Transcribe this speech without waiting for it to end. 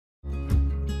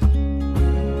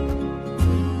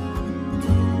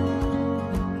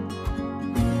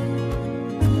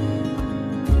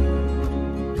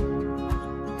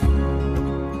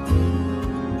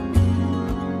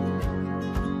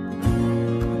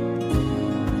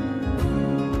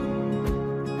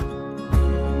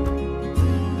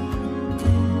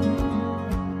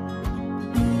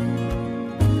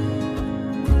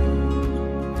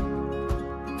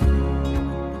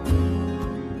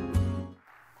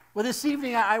Well, this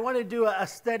evening I want to do a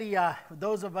study for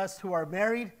those of us who are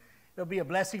married. It'll be a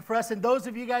blessing for us. And those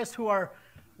of you guys who are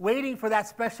waiting for that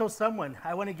special someone,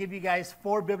 I want to give you guys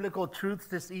 4 biblical truths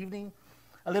this evening.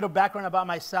 A little background about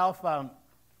myself.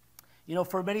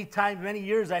 For many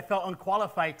years, I felt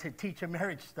unqualified to teach a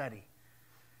marriage study.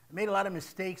 I made a lot of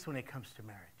mistakes when it comes to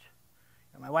marriage.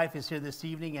 And my wife is here this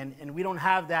evening, and we don't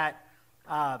have that,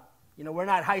 we're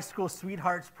not high school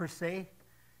sweethearts per se.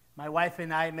 My wife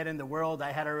and I met in the world.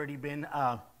 I had already been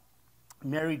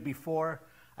married before.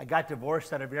 I got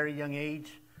divorced at a very young age.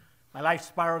 My life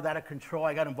spiraled out of control.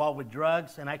 I got involved with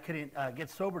drugs, and I couldn't get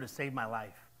sober to save my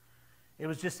life. It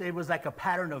was like a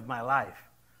pattern of my life.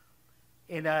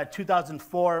 In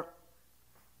 2004,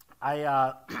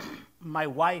 my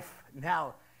wife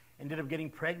now ended up getting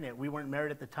pregnant. We weren't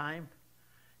married at the time.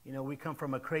 We come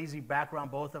from a crazy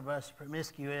background, both of us,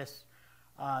 promiscuous,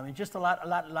 and just a lot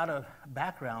of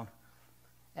background.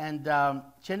 And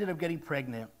she ended up getting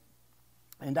pregnant.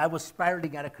 And I was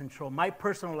spiraling out of control. My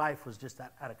personal life was just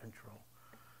out of control.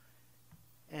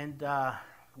 And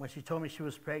when she told me she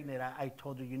was pregnant, I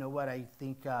told her, you know what, I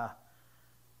think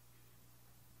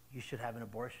you should have an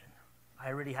abortion. I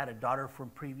already had a daughter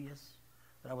from previous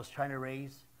that I was trying to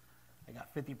raise. I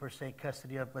got 50%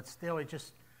 custody of, but still,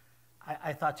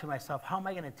 I thought to myself, how am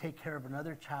I going to take care of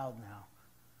another child now?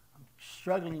 I'm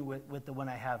struggling with the one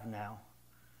I have now.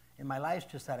 And my life's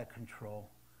just out of control.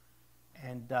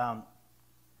 And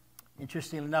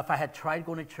interestingly enough, I had tried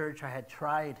going to church.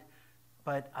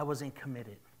 But I wasn't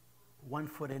committed. 1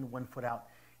 foot in, 1 foot out.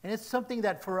 And it's something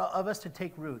that of us to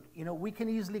take root. We can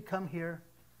easily come here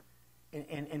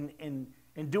and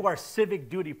do our civic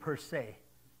duty per se.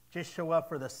 Just show up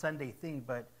for the Sunday thing,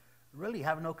 but really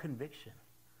have no conviction.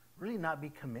 Really not be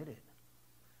committed.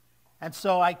 And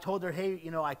so I told her, hey,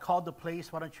 I called the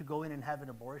place. Why don't you go in and have an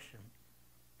abortion?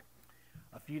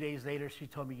 A few days later, she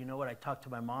told me, you know what, I talked to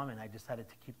my mom and I decided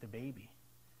to keep the baby.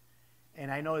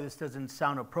 And I know this doesn't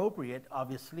sound appropriate,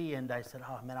 obviously, and I said,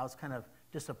 oh, man, I was kind of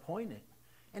disappointed.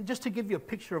 And just to give you a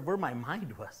picture of where my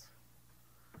mind was.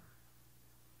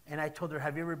 And I told her,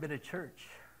 have you ever been to church?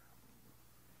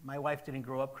 My wife didn't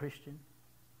grow up Christian.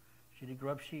 She didn't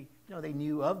grow up, they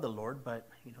knew of the Lord, but,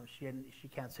 she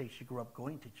can't say she grew up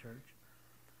going to church.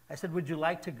 I said, would you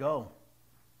like to go?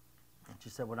 And she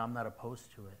said, well, I'm not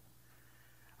opposed to it.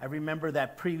 I remember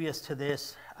that previous to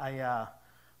this,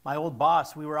 my old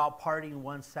boss, we were out partying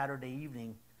one Saturday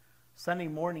evening. Sunday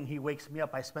morning, he wakes me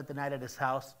up. I spent the night at his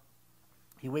house.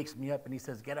 He wakes me up and he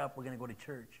says, get up, we're going to go to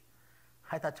church.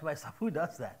 I thought to myself, who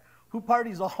does that? Who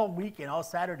parties all weekend, all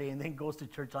Saturday, and then goes to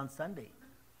church on Sunday?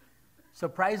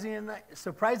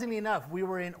 Surprisingly enough, we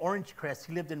were in Orange Crest.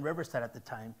 He lived in Riverside at the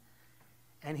time.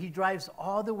 And he drives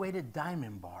all the way to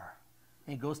Diamond Bar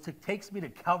and takes me to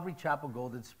Calvary Chapel,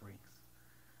 Golden Springs.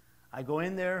 I go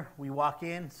in there, we walk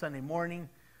in Sunday morning.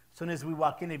 As soon as we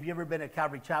walk in, have you ever been at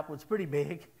Calvary Chapel? It's pretty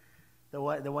big, the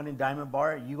one in Diamond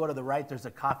Bar. You go to the right, there's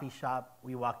a coffee shop.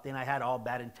 We walked in. I had all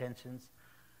bad intentions.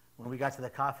 When we got to the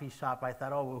coffee shop, I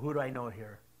thought, oh, well, who do I know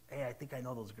here? Hey, I think I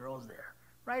know those girls there.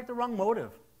 Right? The wrong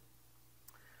motive.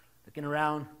 Looking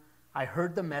around, I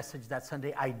heard the message that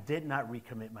Sunday. I did not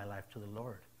recommit my life to the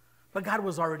Lord. But God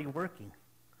was already working.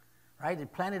 Right?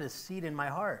 It planted a seed in my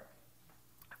heart.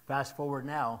 Fast forward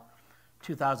now,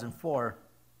 2004,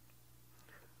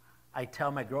 I tell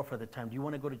my girlfriend at the time, do you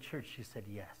want to go to church? She said,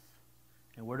 yes.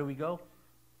 And where do we go?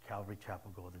 Calvary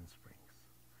Chapel, Golden Springs.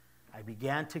 I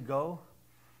began to go.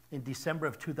 In December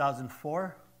of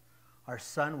 2004, our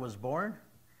son was born.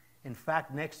 In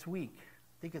fact, next week,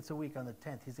 I think it's a week on the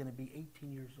 10th, he's going to be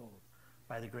 18 years old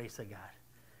by the grace of God.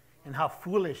 And how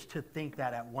foolish to think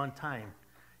that at one time,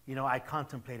 I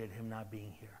contemplated him not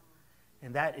being here.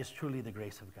 And that is truly the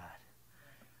grace of God.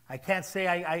 I can't say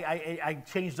I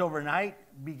changed overnight,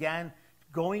 began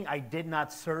going. I did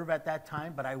not serve at that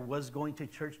time, but I was going to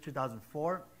church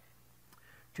 2004.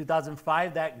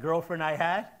 2005, that girlfriend I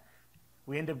had,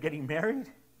 we ended up getting married.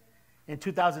 In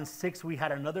 2006, we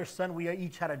had another son. We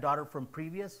each had a daughter from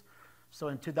previous. So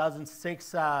in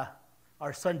 2006,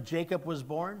 our son Jacob was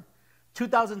born.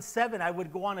 2007, I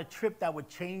would go on a trip that would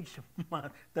change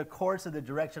the course and the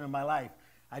direction of my life.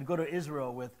 I'd go to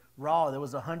Israel with Raul. There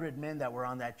was 100 men that were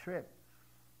on that trip.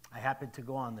 I happened to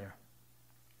go on there.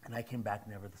 And I came back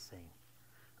never the same.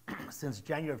 Since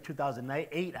January of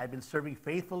 2008, I've been serving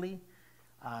faithfully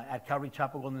at Calvary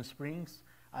Chapel, Golden Springs.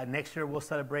 Next year, we'll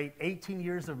celebrate 18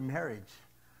 years of marriage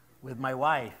with my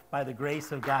wife by the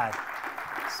grace of God.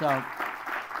 So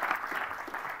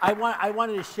I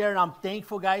wanted to share, and I'm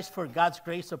thankful, guys, for God's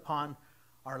grace upon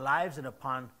our lives and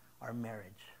upon our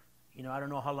marriage. I don't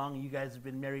know how long you guys have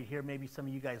been married here. Maybe some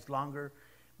of you guys longer.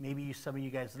 Maybe some of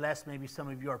you guys less. Maybe some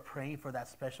of you are praying for that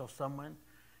special someone.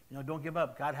 You know, don't give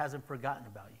up. God hasn't forgotten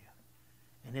about you.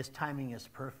 And his timing is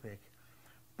perfect.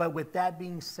 But with that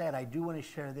being said, I do want to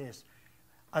share this.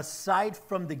 Aside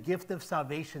from the gift of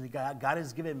salvation that God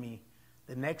has given me,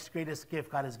 the next greatest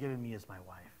gift God has given me is my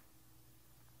wife.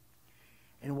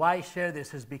 And why I share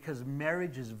this is because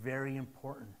marriage is very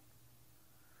important.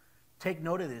 Take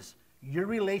note of this. Your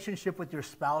relationship with your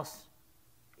spouse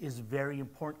is very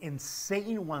important. And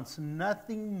Satan wants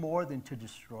nothing more than to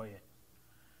destroy it.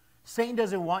 Satan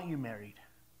doesn't want you married.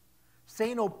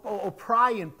 Satan will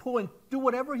pry and pull and do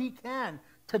whatever he can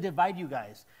to divide you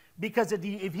guys. Because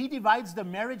if he divides the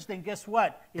marriage, then guess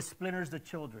what? It splinters the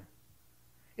children.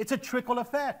 It's a trickle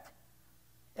effect.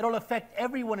 It'll affect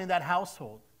everyone in that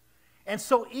household. And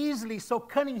so easily, so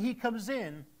cunning, he comes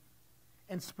in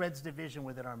and spreads division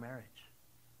within our marriage.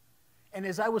 And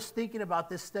as I was thinking about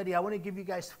this study, I want to give you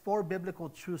guys 4 biblical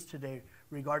truths today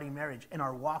regarding marriage and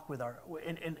our walk with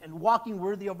and walking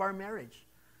worthy of our marriage.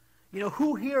 You know,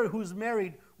 who here who's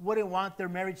married wouldn't want their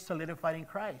marriage solidified in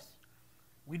Christ?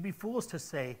 We'd be fools to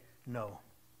say no.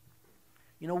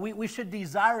 You know, we should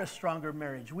desire a stronger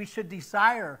marriage. We should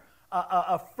desire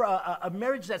a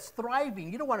marriage that's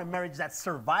thriving. You don't want a marriage that's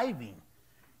surviving.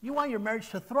 You want your marriage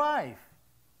to thrive.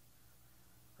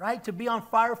 Right? To be on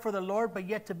fire for the Lord, but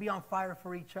yet to be on fire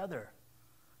for each other.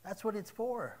 That's what it's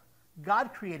for.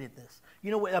 God created this.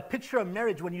 You know, a picture of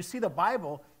marriage, when you see the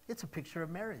Bible, it's a picture of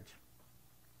marriage.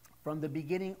 From the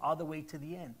beginning all the way to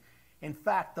the end. In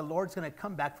fact, the Lord's going to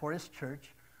come back for his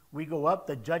church. We go up,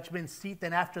 the judgment seat,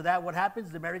 then after that, what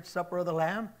happens? The marriage supper of the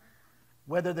Lamb.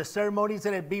 Whether the ceremony's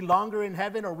going to be longer in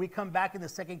heaven or we come back in the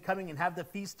second coming and have the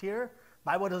feast here,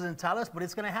 Bible doesn't tell us, but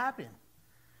it's going to happen.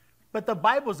 But the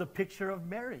Bible's a picture of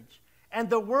marriage. And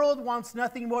the world wants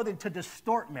nothing more than to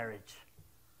distort marriage.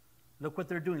 Look what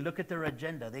they're doing. Look at their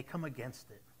agenda. They come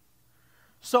against it.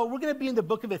 So we're going to be in the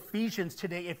book of Ephesians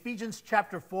today. Ephesians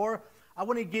chapter 4. I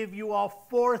want to give you all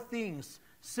 4 things.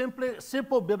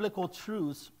 Simple biblical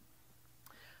truths.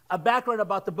 A background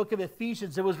about the book of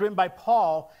Ephesians. It was written by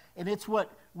Paul. And it's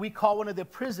what we call one of the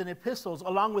prison epistles.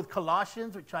 Along with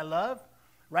Colossians, which I love.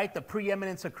 Right, the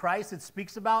preeminence of Christ it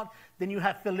speaks about. Then you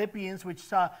have Philippians, which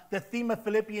the theme of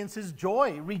Philippians is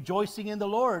joy, rejoicing in the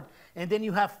Lord. And then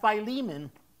you have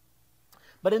Philemon.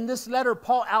 But in this letter,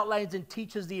 Paul outlines and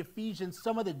teaches the Ephesians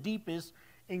some of the deepest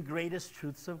and greatest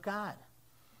truths of God.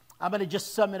 I'm going to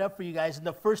just sum it up for you guys. In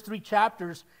the first 3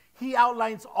 chapters, he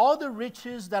outlines all the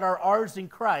riches that are ours in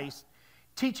Christ,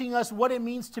 teaching us what it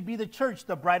means to be the church,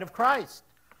 the bride of Christ,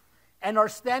 and our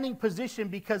standing position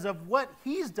because of what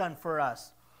he's done for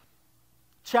us.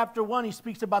 Chapter 1, he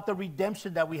speaks about the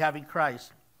redemption that we have in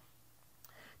Christ.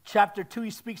 Chapter 2, he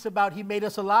speaks about he made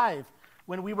us alive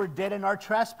when we were dead in our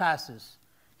trespasses.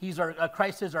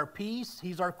 Christ is our peace.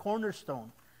 He's our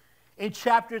cornerstone. In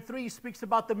chapter 3, he speaks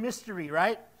about the mystery,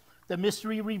 right? The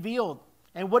mystery revealed.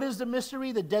 And what is the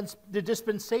mystery? The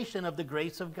dispensation of the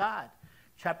grace of God.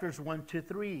 Chapters 1 to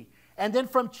 3. And then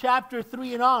from chapter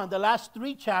 3 and on, the last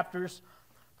 3 chapters,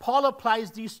 Paul applies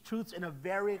these truths in a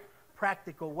very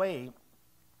practical way,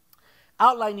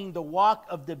 outlining the walk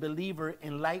of the believer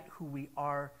in light who we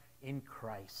are in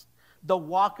Christ. The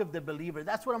walk of the believer.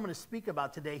 That's what I'm going to speak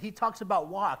about today. He talks about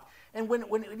walk. And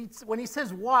when he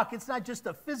says walk, it's not just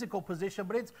a physical position,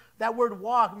 but that word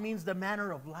walk means the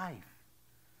manner of life.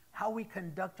 How we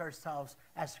conduct ourselves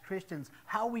as Christians.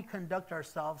 How we conduct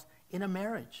ourselves in a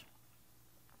marriage.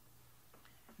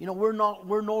 You know, we're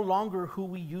no longer who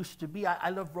we used to be.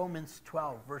 I love Romans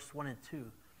 12, verse 1 and 2,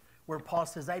 where Paul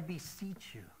says, I beseech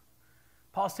you.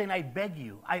 Paul's saying, I beg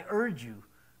you, I urge you,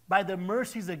 by the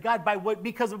mercies of God,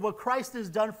 because of what Christ has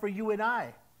done for you and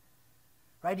I.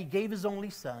 Right? He gave his only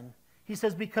son. He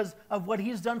says, because of what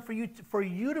he's done for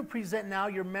you to present now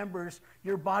your members,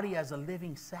 your body as a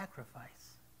living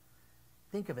sacrifice.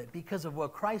 Think of it. Because of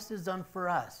what Christ has done for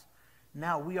us,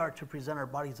 now we are to present our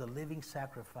bodies a living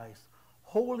sacrifice,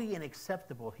 holy and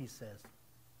acceptable, he says.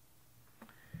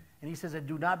 And he says, and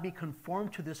do not be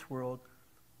conformed to this world,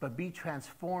 but be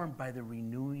transformed by the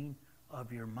renewing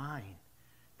of your mind,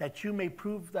 that you may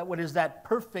prove that what is that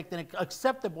perfect and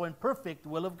acceptable and perfect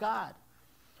will of God.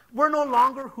 We're no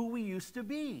longer who we used to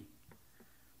be.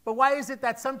 But why is it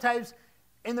that sometimes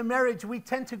in the marriage we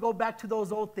tend to go back to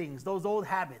those old things, those old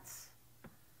habits,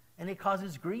 and it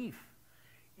causes grief?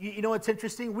 You know, it's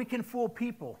interesting. We can fool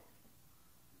people,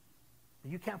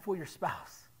 but you can't fool your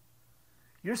spouse.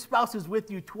 Your spouse is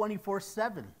with you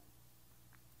 24/7.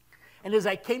 And as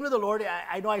I came to the Lord,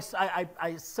 I know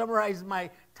I summarized my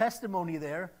testimony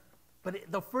there,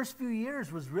 but the first few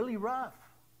years was really rough.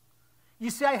 You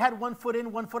see, I had one foot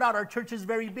in, one foot out. Our church is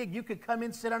very big. You could come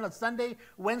in, sit on a Sunday,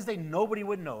 Wednesday, nobody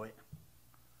would know it.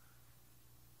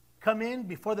 Come in,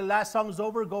 before the last song's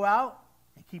over, go out,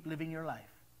 and keep living your life.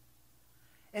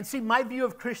 And see, my view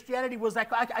of Christianity was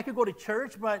like, I could go to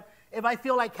church, but if I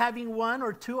feel like having one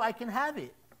or two, I can have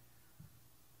it.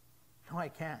 No, I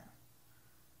can't.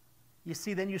 You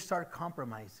see, then you start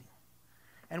compromising.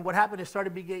 And what happened is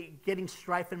started getting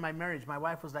strife in my marriage. My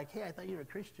wife was like, hey, I thought you were a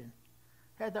Christian.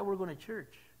 Hey, I thought we were going to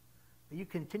church. But you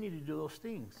continue to do those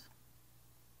things.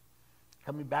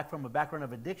 Coming back from a background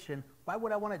of addiction, why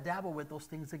would I want to dabble with those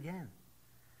things again?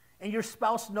 And your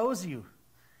spouse knows you.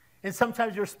 And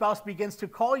sometimes your spouse begins to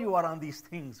call you out on these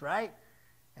things, right?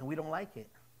 And we don't like it.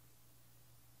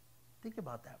 Think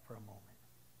about that for a moment.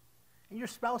 And your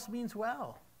spouse means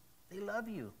well. They love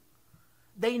you.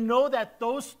 They know that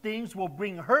those things will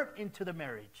bring hurt into the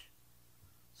marriage.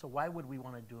 So why would we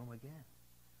want to do them again?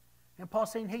 And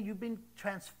Paul's saying, hey, you've been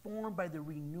transformed by the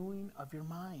renewing of your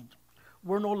mind.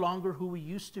 We're no longer who we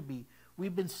used to be.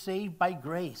 We've been saved by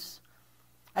grace.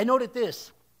 I noted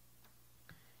this.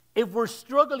 If we're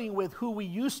struggling with who we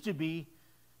used to be,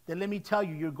 then let me tell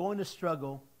you, you're going to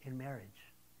struggle in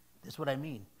marriage. That's what I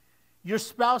mean. Your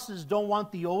spouses don't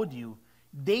want the old you.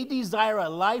 They desire a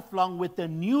lifelong with the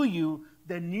new you,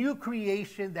 the new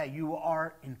creation that you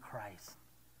are in Christ.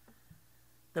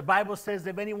 The Bible says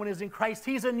if anyone is in Christ,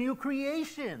 he's a new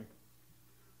creation.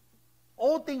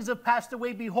 Old things have passed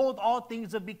away. Behold, all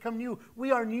things have become new.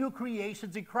 We are new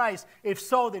creations in Christ. If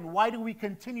so, then why do we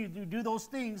continue to do those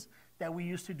things that we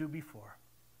used to do before?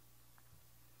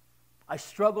 I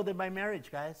struggled in my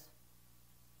marriage, guys.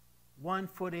 1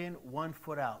 foot in, 1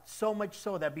 foot out. So much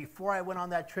so that before I went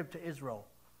on that trip to Israel,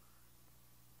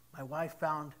 my wife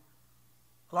found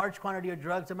a large quantity of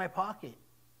drugs in my pocket.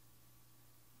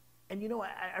 And you know,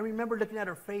 I remember looking at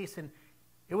her face, and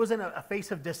it wasn't a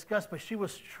face of disgust, but she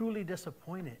was truly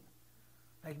disappointed.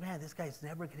 Like, man, this guy's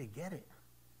never going to get it.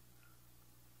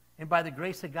 And by the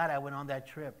grace of God, I went on that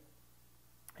trip.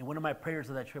 And one of my prayers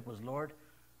of that trip was, Lord,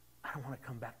 I don't want to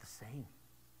come back the same.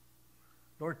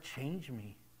 Lord, change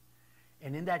me.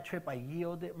 And in that trip, I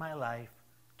yielded my life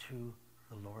to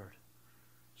the Lord.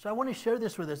 So I want to share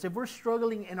this with us. If we're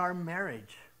struggling in our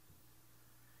marriage,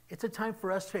 it's a time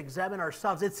for us to examine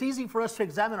ourselves. It's easy for us to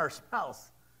examine our spouse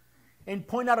and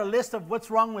point out a list of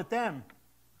what's wrong with them.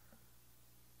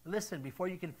 Listen, before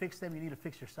you can fix them, you need to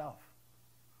fix yourself.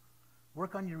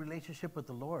 Work on your relationship with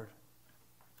the Lord.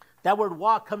 That word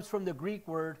walk comes from the Greek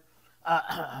word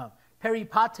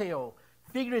peripateo,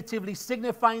 figuratively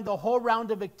signifying the whole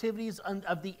round of activities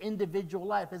of the individual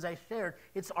life. As I shared,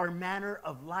 it's our manner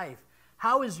of life.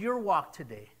 How is your walk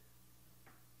today?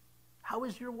 How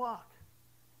is your walk?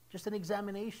 Just an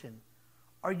examination.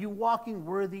 Are you walking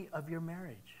worthy of your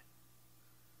marriage?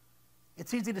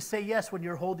 It's easy to say yes when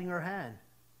you're holding her hand.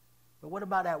 But what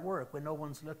about at work when no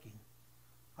one's looking?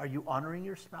 Are you honoring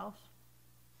your spouse?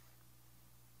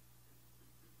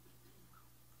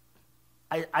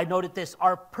 I noted this.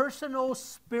 Our personal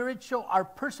spiritual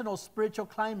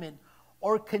climate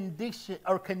or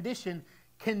condition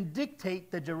can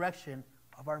dictate the direction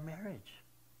of our marriage.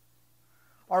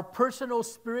 Our personal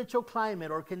spiritual climate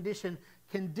or condition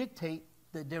can dictate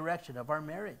the direction of our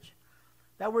marriage.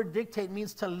 That word dictate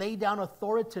means to lay down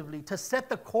authoritatively, to set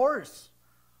the course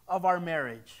of our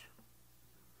marriage.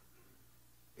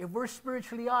 If we're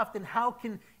spiritually off, then how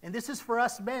can, and this is for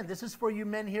us men, this is for you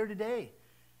men here today.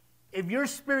 If you're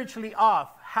spiritually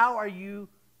off, how are you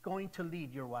going to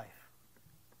lead your wife?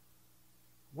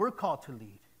 We're called to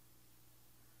lead.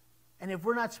 And if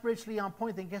we're not spiritually on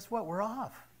point, then guess what? We're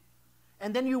off.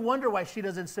 And then you wonder why she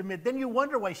doesn't submit. Then you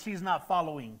wonder why she's not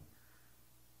following.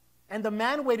 And the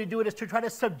man way to do it is to try to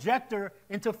subject her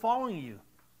into following you.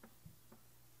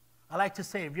 I like to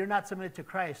say, if you're not submitted to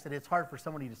Christ, then it's hard for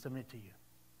somebody to submit to you.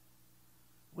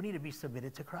 We need to be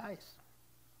submitted to Christ.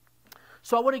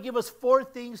 So I want to give us 4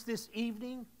 things this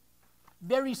evening.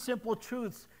 Very simple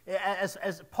truths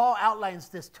as Paul outlines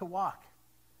this to walk.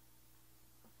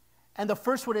 And the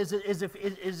first one is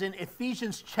in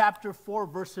Ephesians chapter 4,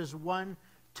 verses 1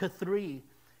 to 3.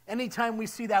 Anytime we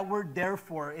see that word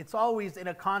therefore, it's always in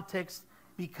a context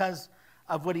because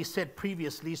of what he said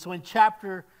previously. So in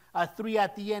chapter 3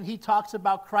 at the end, he talks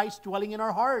about Christ dwelling in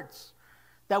our hearts,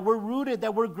 that we're rooted,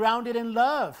 that we're grounded in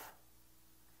love.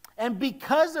 And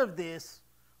because of this,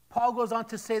 Paul goes on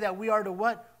to say that we are to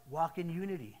what? Walk in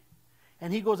unity.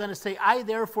 And he goes on to say, I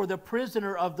therefore, the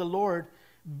prisoner of the Lord,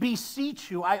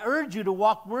 beseech you, I urge you to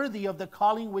walk worthy of the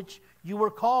calling which you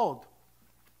were called.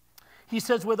 He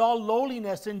says, with all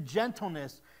lowliness and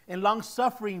gentleness and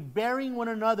long-suffering, bearing one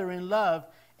another in love,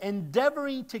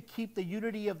 endeavoring to keep the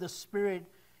unity of the Spirit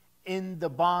in the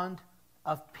bond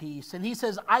of peace. And he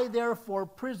says, I therefore,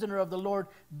 prisoner of the Lord,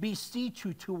 beseech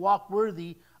you to walk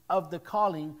worthy of the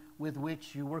calling with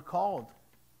which you were called.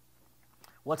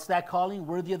 What's that calling?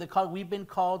 Worthy of the calling. We've been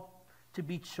called to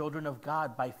be children of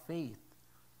God by faith.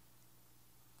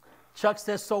 Chuck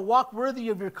says, so walk worthy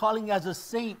of your calling as a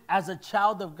saint, as a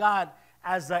child of God,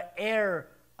 as an heir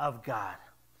of God.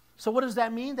 So what does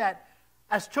that mean? That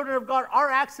as children of God, our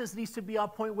access needs to be on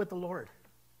point with the Lord.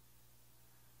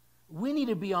 We need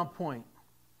to be on point.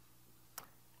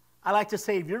 I like to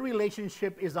say, if your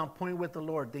relationship is on point with the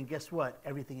Lord, then guess what?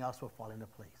 Everything else will fall into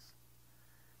place.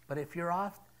 But if you're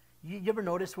off, you ever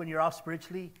notice when you're off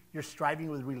spiritually, you're striving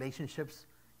with relationships,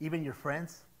 even your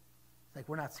friends? It's like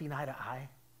we're not seeing eye to eye.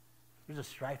 There's a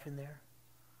strife in there.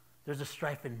 There's a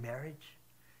strife in marriage.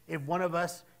 If one of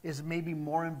us is maybe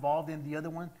more involved than the other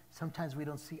one, sometimes we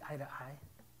don't see eye to eye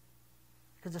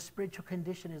because the spiritual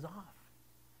condition is off.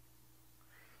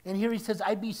 And here he says,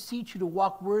 I beseech you to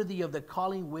walk worthy of the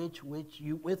calling with which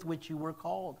you were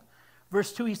called.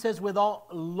 Verse 2, he says, with all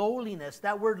lowliness.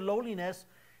 That word lowliness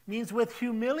means with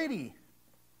humility.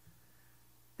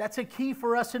 That's a key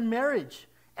for us in marriage.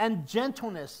 And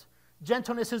gentleness.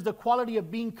 Gentleness is the quality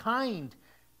of being kind,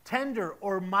 tender,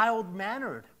 or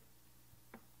mild-mannered.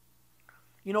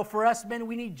 You know, for us men,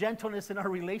 we need gentleness in our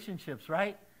relationships,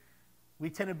 right? We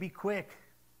tend to be quick.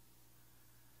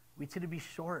 We tend to be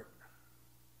short.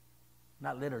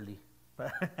 Not literally,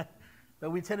 but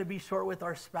we tend to be short with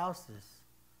our spouses.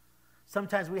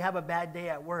 Sometimes we have a bad day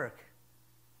at work,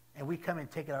 and we come and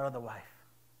take it out of the wife.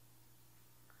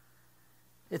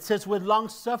 It says, with long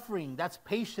suffering, that's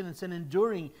patience and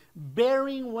enduring,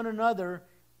 bearing one another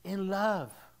in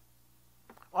love.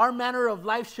 Our manner of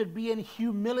life should be in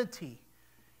humility.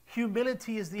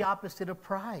 Humility is the opposite of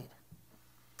pride.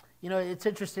 You know, it's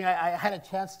interesting. I had a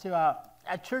chance to,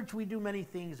 at church we do many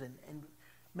things, and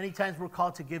many times we're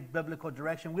called to give biblical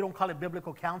direction. We don't call it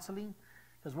biblical counseling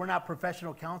because we're not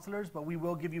professional counselors, but we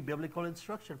will give you biblical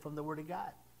instruction from the Word of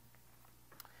God.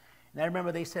 And I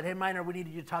remember they said, hey, Mynor, we need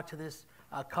you to talk to this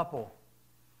couple.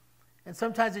 And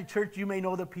sometimes in church you may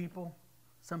know the people.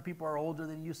 Some people are older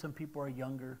than you. Some people are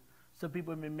younger. Some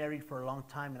people have been married for a long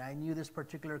time. And I knew this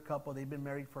particular couple. They've been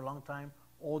married for a long time,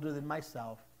 older than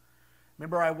myself.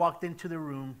 Remember, I walked into the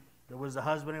room. There was a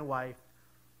husband and wife.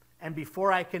 And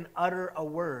before I can utter a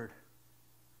word,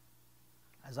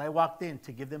 as I walked in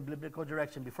to give them biblical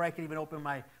direction, before I could even open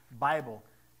my Bible,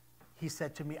 he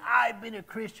said to me, I've been a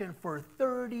Christian for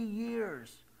 30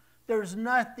 years. There's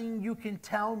nothing you can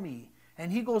tell me.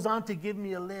 And he goes on to give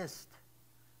me a list.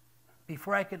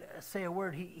 Before I could say a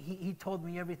word, he told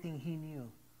me everything he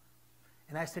knew.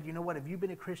 And I said, you know what? If you've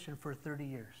been a Christian for 30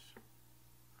 years,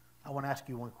 I want to ask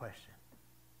you one question.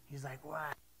 He's like,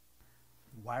 why?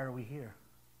 Why are we here?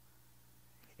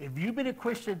 If you've been a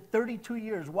Christian 32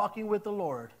 years walking with the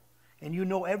Lord, and you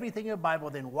know everything in the Bible,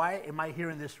 then why am I here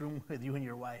in this room with you and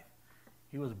your wife?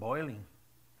 He was boiling.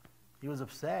 He was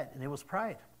upset, and it was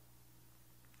pride.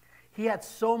 He had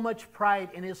so much pride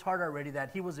in his heart already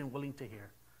that he wasn't willing to hear.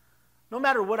 No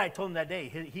matter what I told him that day,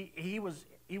 he was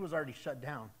already shut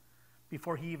down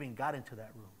before he even got into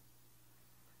that room.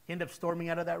 He ended up storming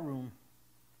out of that room,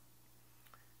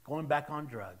 going back on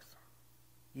drugs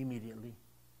immediately.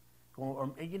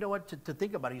 And you know what? To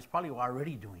think about it, he's probably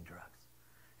already doing drugs.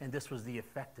 And this was the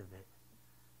effect of it.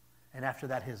 And after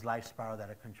that, his life spiraled out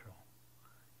of control.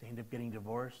 They ended up getting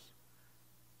divorced.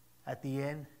 At the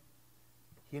end,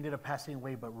 he ended up passing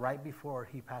away, but right before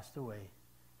he passed away,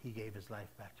 he gave his life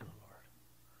back to the Lord.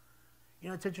 You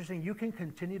know, it's interesting. You can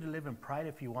continue to live in pride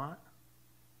if you want,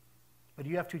 but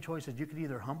you have two choices. You can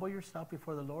either humble yourself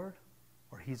before the Lord,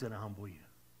 or he's going to humble you.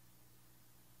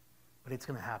 But it's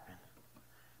going to happen.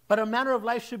 But a manner of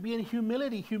life should be in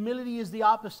humility. Humility is the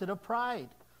opposite of pride.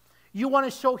 You want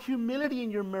to show humility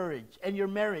in your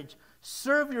marriage.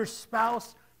 Serve your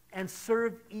spouse and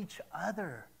serve each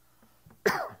other.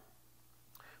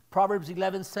 Proverbs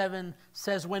 11:7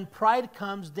 says, when pride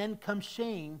comes, then comes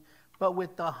shame, but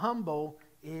with the humble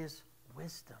is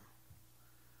wisdom.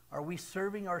 Are we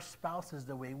serving our spouses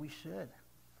the way we should?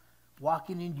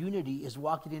 Walking in unity is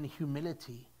walking in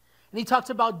humility. And he talks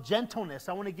about gentleness.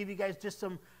 I want to give you guys just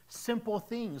some simple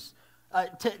things.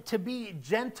 To be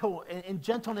gentle, and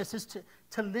gentleness is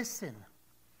to listen.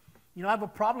 You know, I have a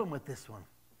problem with this one.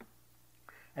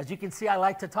 As you can see, I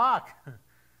like to talk.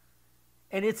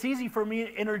 And it's easy for me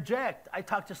to interject. I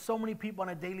talk to so many people on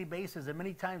a daily basis, and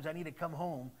many times I need to come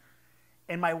home.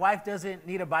 And my wife doesn't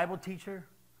need a Bible teacher.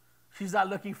 She's not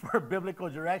looking for biblical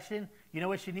direction. You know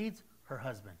what she needs? Her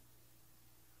husband.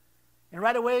 And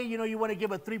right away, you know, you want to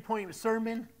give a 3-point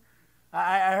sermon.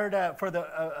 I heard for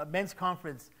the men's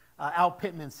conference, Al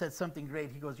Pittman said something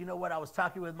great. He goes, you know what, I was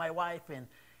talking with my wife, and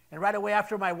right away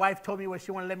after my wife told me what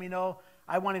she wanted to let me know,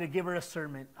 I wanted to give her a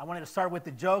sermon. I wanted to start with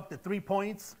the joke, the 3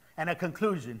 points, and a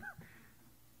conclusion.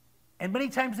 And many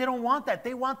times they don't want that.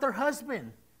 They want their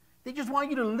husband. They just want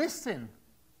you to listen.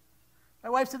 My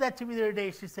wife said that to me the other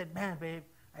day. She said, man, babe,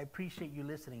 I appreciate you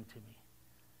listening to me.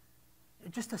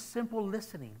 It's just a simple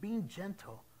listening, being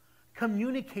gentle,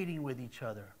 communicating with each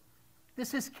other.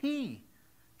 This is key,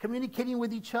 communicating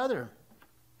with each other.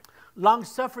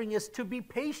 Long-suffering is to be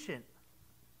patient.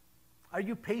 Are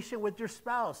you patient with your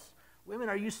spouse? Women,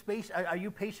 are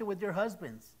you patient with your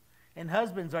husbands? And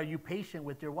husbands, are you patient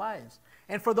with your wives?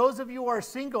 And for those of you who are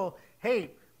single,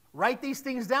 hey, write these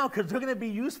things down because they're going to be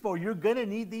useful. You're going to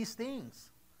need these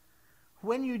things.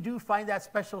 When you do find that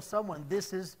special someone,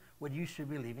 this is what you should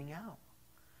be leaving out.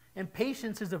 And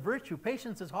patience is a virtue.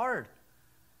 Patience is hard.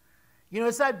 You know,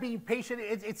 it's not being patient.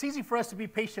 It's easy for us to be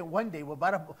patient one day.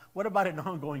 What about an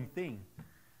ongoing thing?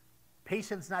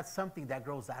 Patience is not something that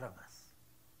grows out of us.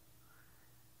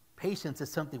 Patience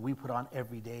is something we put on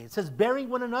every day. It says bearing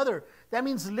one another. That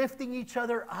means lifting each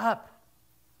other up.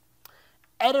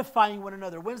 Edifying one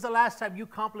another. When's the last time you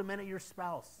complimented your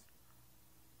spouse?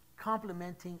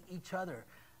 Complimenting each other.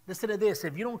 Listen to this.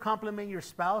 If you don't compliment your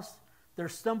spouse,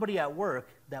 there's somebody at work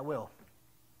that will.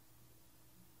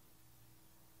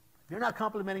 If you're not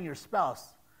complimenting your spouse,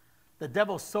 the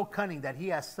devil's so cunning that he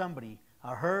has somebody,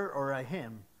 a her or a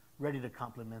him, ready to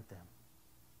compliment them.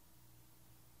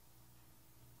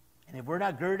 And if we're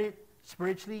not girded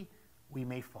spiritually, we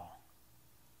may fall.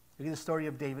 Look at the story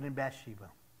of David and Bathsheba.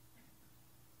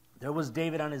 There was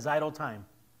David on his idle time.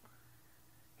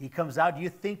 He comes out. Do you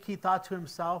think he thought to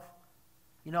himself,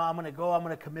 you know, I'm going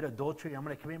to commit adultery, I'm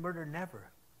going to commit murder? Never.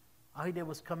 All he did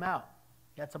was come out.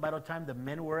 That's about the time the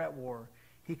men were at war.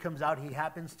 He comes out, he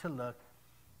happens to look,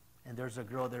 and there's a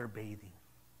girl there bathing.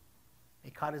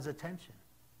 It caught his attention.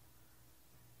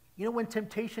 You know, when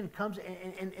temptation comes,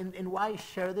 and why I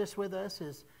share this with us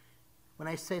is when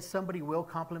I say somebody will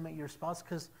compliment your spouse,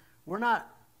 because we're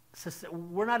not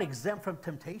exempt from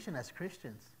temptation as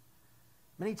Christians.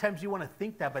 Many times you want to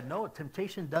think that, but no,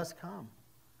 temptation does come.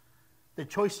 The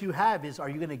choice you have is, are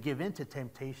you going to give in to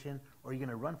temptation, or are you going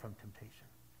to run from temptation?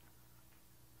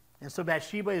 And so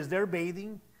Bathsheba is there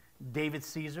bathing. David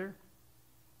sees her.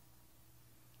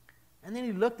 And then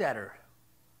he looked at her.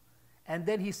 And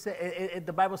then he said,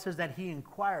 the Bible says that he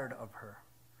inquired of her.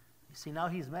 You see, now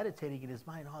he's meditating in his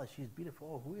mind, oh, she's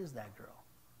beautiful. Oh, who is that girl?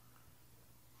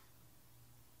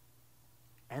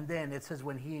 And then it says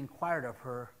when he inquired of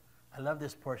her, I love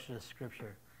this portion of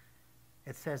Scripture.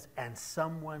 It says, and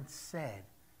someone said,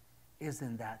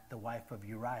 isn't that the wife of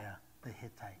Uriah the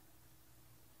Hittite?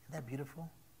 Isn't that beautiful?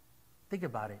 Think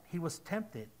about it. He was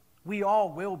tempted. We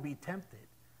all will be tempted.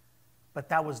 But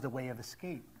that was the way of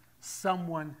escape.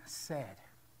 Someone said,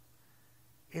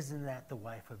 isn't that the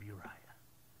wife of Uriah?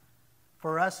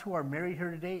 For us who are married here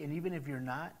today, and even if you're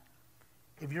not,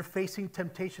 if you're facing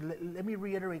temptation, let me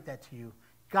reiterate that to you.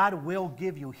 God will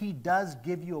give you. He does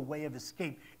give you a way of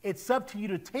escape. It's up to you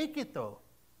to take it, though.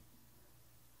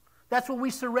 That's when we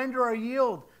surrender our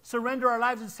yield, surrender our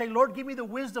lives and say, Lord, give me the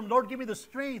wisdom. Lord, give me the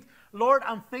strength. Lord,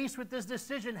 I'm faced with this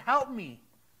decision. Help me.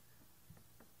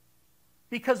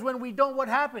 Because when we don't, what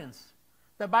happens?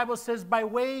 The Bible says,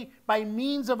 by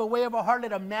means of a way of a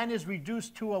harlot, a man is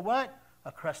reduced to a what?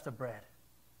 A crust of bread.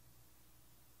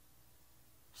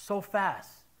 So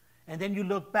fast. And then you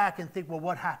look back and think, well,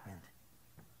 what happened?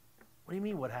 What do you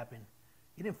mean what happened?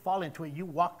 You didn't fall into it. You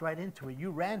walked right into it.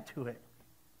 You ran to it.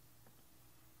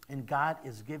 And God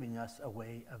is giving us a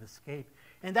way of escape.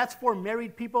 And that's for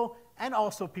married people and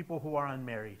also people who are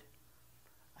unmarried.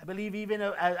 I believe even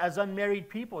as unmarried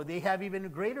people, they have even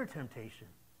greater temptation.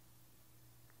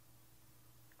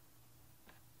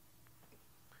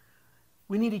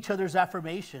 We need each other's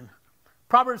affirmation.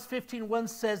 Proverbs 15:1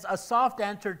 says, a soft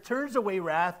answer turns away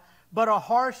wrath, but a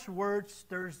harsh word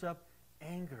stirs up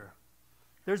anger.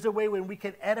 There's a way when we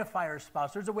can edify our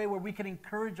spouse. There's a way where we can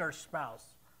encourage our spouse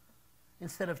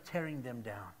instead of tearing them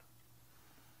down.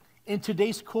 In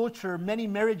today's culture, many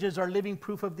marriages are living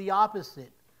proof of the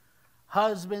opposite.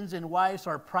 Husbands and wives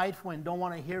are prideful and don't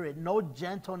want to hear it. No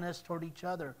gentleness toward each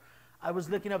other. I was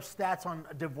looking up stats on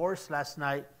divorce last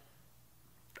night.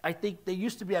 I think they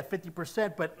used to be at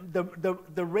 50%, but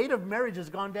the rate of marriage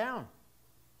has gone down.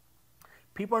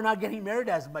 People are not getting married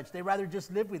as much. They rather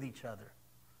just live with each other.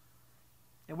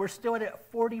 And we're still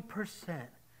at 40%.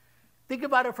 Think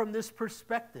about it from this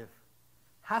perspective.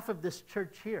 Half of this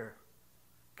church here,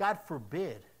 God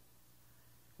forbid,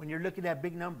 when you're looking at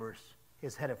big numbers,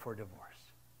 is headed for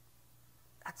divorce.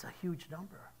 That's a huge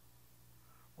number.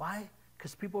 Why?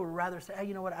 Because people would rather say, hey,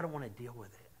 you know what, I don't want to deal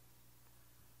with it.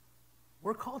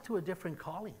 We're called to a different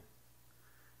calling.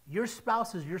 Your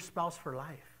spouse is your spouse for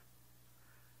life.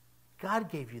 God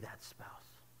gave you that spouse.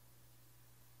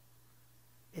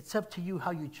 It's up to you how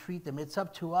you treat them. It's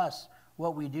up to us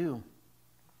what we do.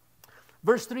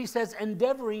 Verse 3 says,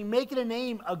 endeavoring, make it an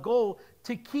aim, a goal,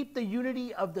 to keep the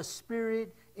unity of the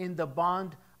Spirit in the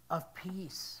bond of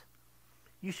peace.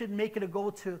 You should make it a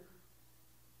goal to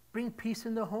bring peace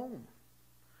in the home.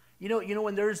 You know,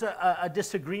 when there's a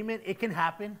disagreement, it can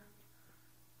happen.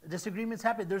 Disagreements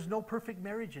happen. There's no perfect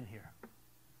marriage in here. I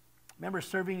remember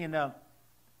serving in I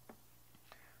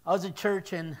was in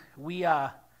church, and we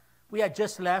had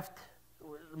just left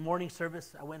morning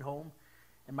service. I went home,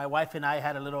 and my wife and I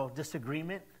had a little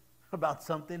disagreement about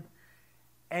something.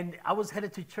 And I was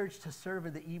headed to church to serve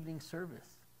in the evening service.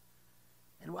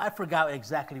 And I forgot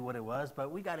exactly what it was,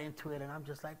 but we got into it, and I'm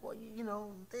just like, well, you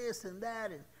know, this and that.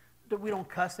 And we don't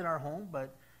cuss in our home,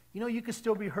 but, you know, you can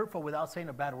still be hurtful without saying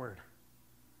a bad word.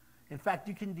 In fact,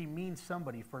 you can demean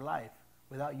somebody for life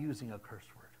without using a curse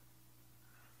word.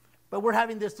 But we're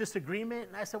having this disagreement,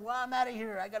 and I said, well, I'm out of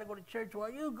here. I got to go to church. Well,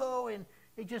 you go, and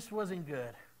it just wasn't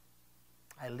good.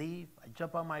 I leave. I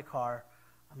jump on my car.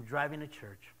 I'm driving to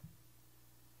church,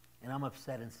 and I'm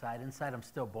upset inside. Inside, I'm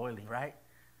still boiling, right?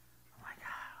 I'm like,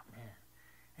 man.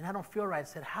 And I don't feel right. I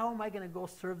said, how am I going to go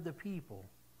serve the people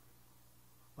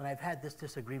when I've had this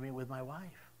disagreement with my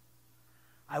wife?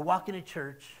 I walk into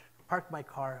church, park my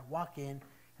car, walk in,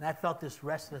 and I felt this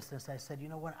restlessness. I said, you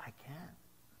know what? I can't.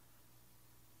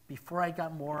 Before I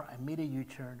got more, I made a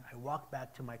U-turn. I walked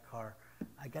back to my car.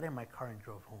 I got in my car and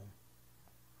drove home.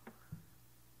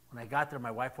 When I got there,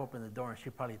 my wife opened the door, and she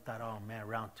probably thought, oh, man,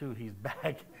 round two, he's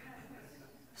back.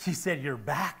 She said, you're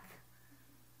back?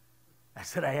 I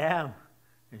said, I am.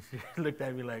 And she looked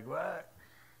at me like, what?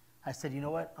 I said, you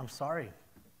know what? I'm sorry.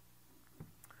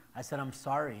 I said, I'm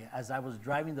sorry. As I was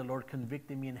driving, the Lord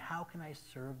convicted me, and how can I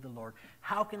serve the Lord?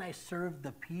 How can I serve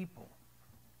the people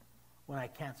when I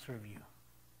can't serve you?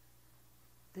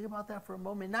 Think about that for a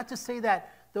moment. Not to say that,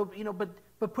 you know,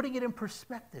 but putting it in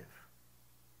perspective.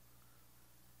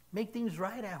 Make things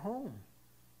right at home.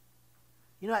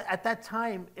 You know, at that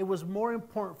time, it was more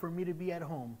important for me to be at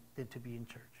home than to be in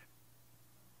church.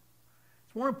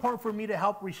 It's more important for me to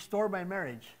help restore my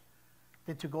marriage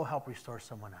than to go help restore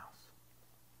someone else.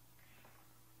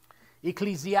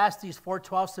 Ecclesiastes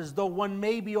 4:12 says, though one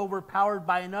may be overpowered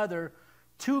by another,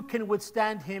 two can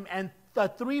withstand him, and the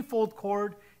threefold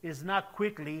cord is not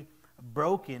quickly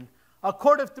broken. A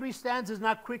cord of three strands is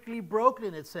not quickly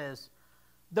broken, it says.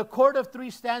 The cord of three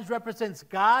strands represents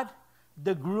God,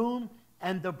 the groom,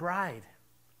 and the bride.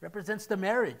 Represents the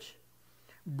marriage.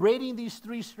 Braiding these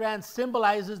three strands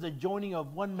symbolizes the joining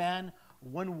of one man,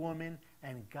 one woman,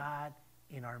 and God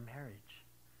in our marriage.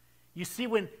 You see,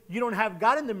 when you don't have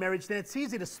God in the marriage, then it's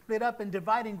easy to split up and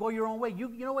divide and go your own way. You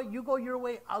know what? You go your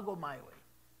way, I'll go my way.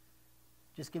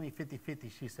 Just give me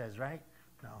 50-50, she says, right?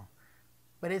 No.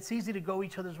 But it's easy to go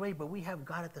each other's way, but we have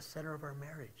God at the center of our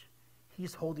marriage.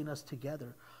 He's holding us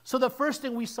together. So the first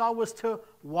thing we saw was to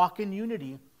walk in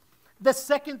unity. The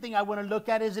second thing I want to look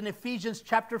at is in Ephesians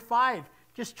chapter 5.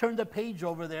 Just turn the page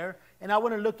over there, and I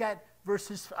want to look at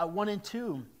verses 1 and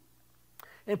 2.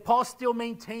 And Paul still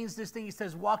maintains this thing. He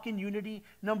says, walk in unity.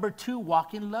 Number 2,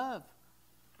 walk in love.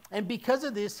 And because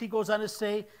of this, he goes on to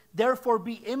say, therefore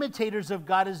be imitators of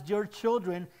God as dear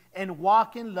children, and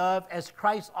walk in love as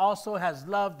Christ also has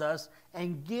loved us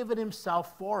and given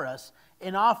himself for us,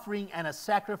 an offering and a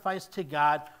sacrifice to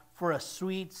God for a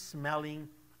sweet-smelling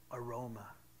aroma.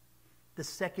 The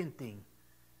second thing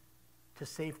to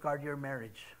safeguard your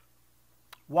marriage,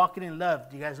 walking in love,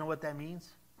 do you guys know what that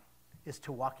means? Is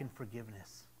to walk in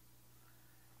forgiveness.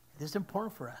 This is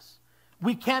important for us.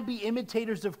 We can't be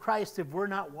imitators of Christ if we're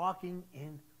not walking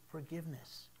in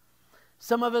forgiveness.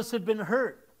 Some of us have been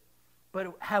hurt,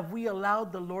 but have we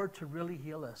allowed the Lord to really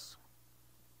heal us?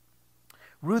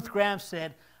 Ruth Graham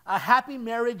said, a happy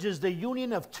marriage is the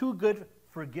union of two good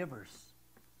forgivers.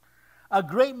 A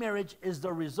great marriage is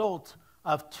the result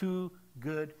of two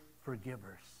good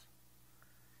forgivers.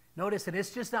 Notice that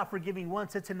it's just not forgiving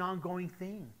once, it's an ongoing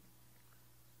thing.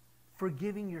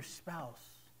 Forgiving your spouse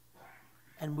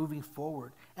and moving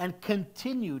forward. And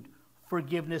continued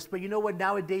forgiveness. But you know what?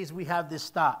 Nowadays we have this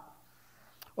thought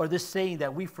or this saying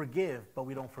that we forgive, but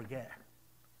we don't forget.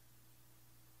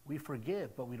 We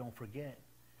forgive, but we don't forget.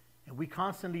 And we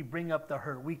constantly bring up the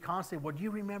hurt. We constantly, well, do you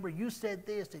remember you said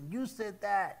this and you said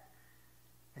that?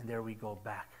 And there we go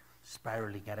back,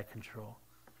 spiraling out of control.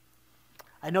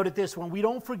 I noted this, when we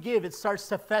don't forgive, it starts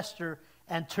to fester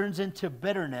and turns into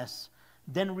bitterness,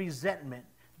 then resentment,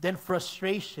 then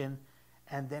frustration,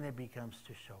 and then it becomes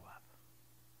to show up.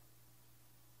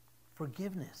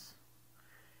 Forgiveness.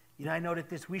 You know, I noted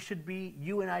this.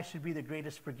 You and I should be the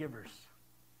greatest forgivers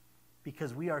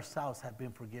because we ourselves have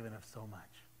been forgiven of so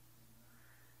much.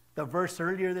 The verse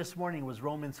earlier this morning was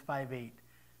Romans 5:8.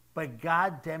 But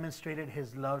God demonstrated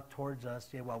his love towards us,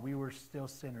 yet while we were still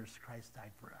sinners, Christ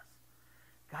died for us.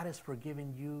 God has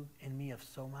forgiven you and me of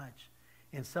so much.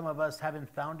 And some of us haven't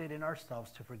found it in ourselves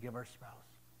to forgive our spouse.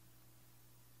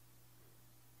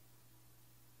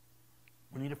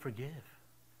 We need to forgive.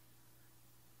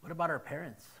 What about our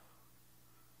parents?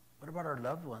 What about our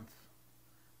loved ones?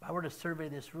 If I were to survey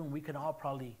this room, we could all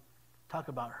probably talk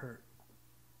about hurt,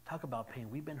 talk about pain.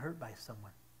 We've been hurt by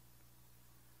someone.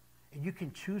 And you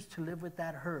can choose to live with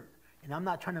that hurt. And I'm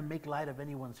not trying to make light of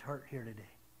anyone's hurt here today.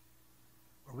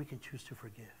 Or we can choose to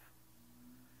forgive.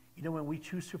 You know, when we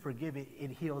choose to forgive,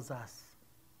 it heals us.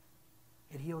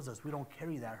 It heals us. We don't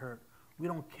carry that hurt. We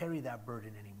don't carry that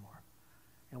burden anymore.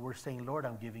 And we're saying, Lord,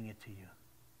 I'm giving it to you.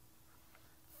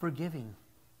 Forgiving.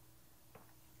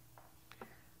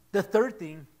 The third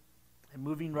thing, and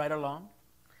moving right along,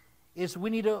 is we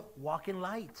need to walk in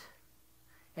light.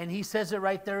 And he says it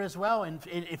right there as well in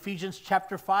Ephesians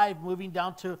chapter 5, moving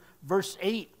down to verse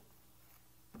 8.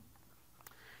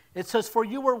 It says, for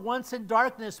you were once in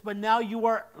darkness, but now you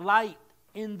are light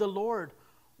in the Lord.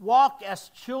 Walk as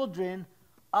children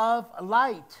of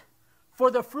light.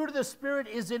 For the fruit of the Spirit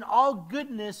is in all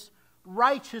goodness,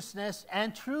 righteousness,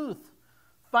 and truth,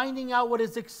 finding out what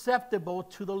is acceptable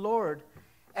to the Lord.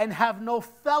 And have no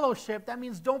fellowship, that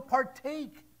means don't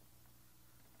partake,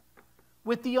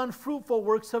 with the unfruitful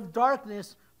works of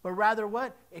darkness, but rather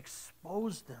what?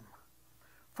 Expose them.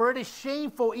 For it is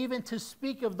shameful even to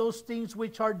speak of those things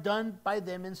which are done by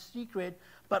them in secret,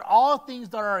 but all things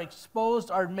that are exposed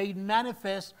are made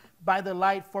manifest by the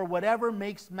light, for whatever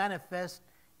makes manifest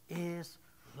is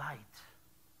light.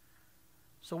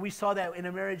 So we saw that in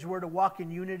a marriage we're to walk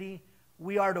in unity,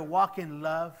 we are to walk in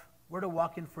love, we're to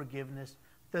walk in forgiveness.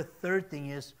 The third thing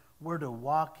is we're to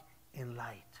walk in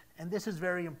light. And this is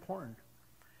very important.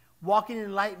 Walking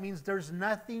in light means there's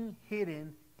nothing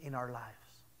hidden in our lives.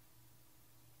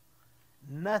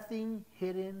 Nothing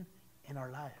hidden in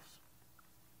our lives.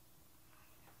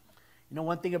 You know,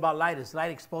 one thing about light is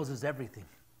light exposes everything.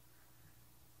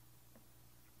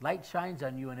 Light shines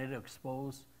on you and it'll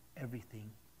expose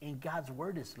everything. And God's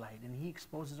word is light, and he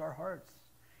exposes our hearts.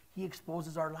 He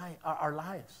exposes our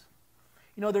lives.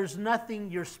 You know, there's nothing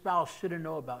your spouse shouldn't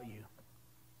know about you.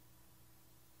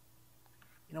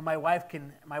 You know, my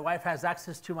wife has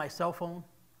access to my cell phone.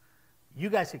 You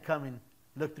guys could come and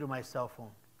look through my cell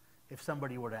phone if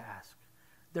somebody were to ask.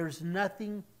 There's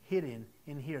nothing hidden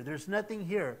in here. There's nothing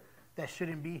here that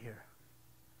shouldn't be here.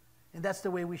 And that's the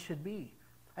way we should be.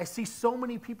 I see so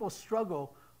many people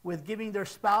struggle with giving their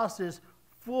spouses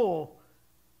full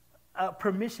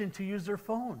permission to use their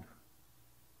phone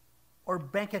or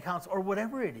bank accounts or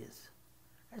whatever it is.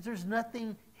 There's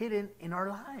nothing hidden in our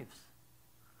lives.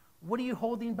 What are you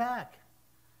holding back?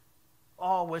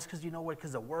 Oh, well, it's because, you know what,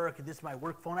 because of work, and this is my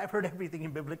work phone. I've heard everything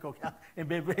in biblical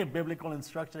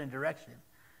instruction and direction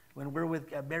when we're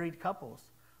with married couples.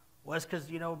 Well, it's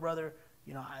because, you know, brother,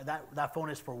 you know, that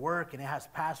phone is for work, and it has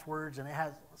passwords, and it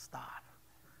has, stop.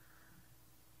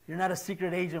 You're not a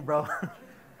secret agent, bro.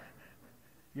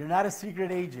 You're not a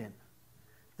secret agent.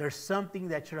 There's something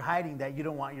that you're hiding that you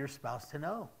don't want your spouse to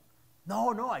know.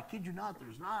 No, I kid you not,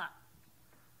 there's not.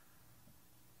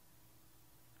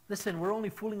 Listen, we're only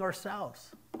fooling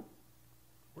ourselves.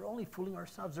 We're only fooling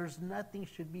ourselves. There's nothing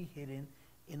should be hidden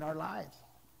in our lives.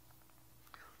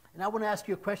 And I want to ask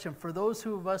you a question. For those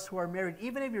of us who are married,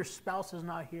 even if your spouse is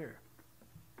not here,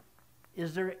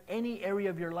 is there any area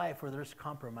of your life where there's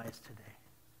compromise today?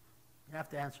 You have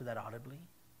to answer that audibly.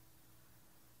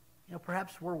 You know,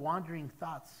 perhaps we're wandering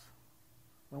thoughts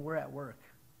when we're at work.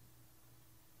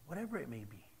 Whatever it may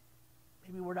be.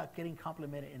 Maybe we're not getting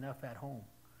complimented enough at home.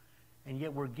 And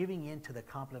yet we're giving in to the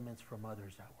compliments from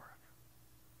others at work.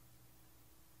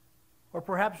 Or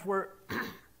perhaps we're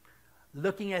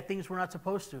looking at things we're not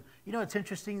supposed to. You know, it's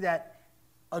interesting that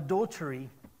adultery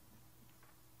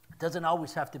doesn't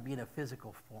always have to be in a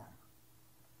physical form.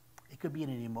 It could be in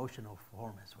an emotional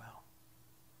form as well.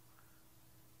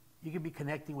 You could be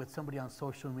connecting with somebody on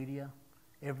social media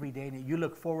every day, and you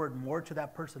look forward more to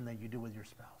that person than you do with your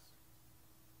spouse.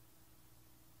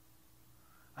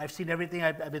 I've seen everything.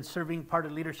 I've been serving part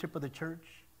of leadership of the church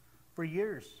for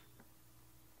years.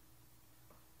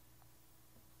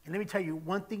 And let me tell you,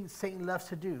 one thing Satan loves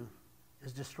to do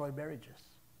is destroy marriages.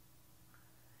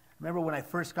 Remember when I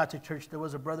first got to church, there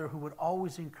was a brother who would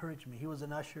always encourage me. He was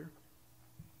an usher.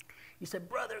 He said,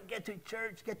 brother, get to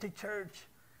church, get to church.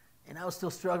 And I was still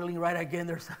struggling right again.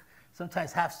 There's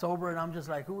sometimes half sober, and I'm just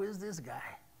like, who is this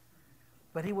guy?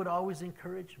 But he would always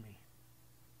encourage me.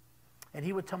 And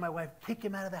he would tell my wife, kick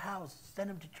him out of the house, send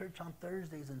him to church on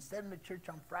Thursdays, and send him to church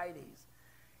on Fridays.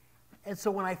 And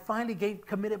so when I finally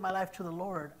committed my life to the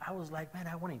Lord, I was like, man,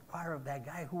 I want to inquire of that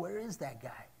guy. Where is that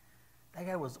guy? That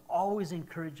guy was always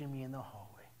encouraging me in the hallway.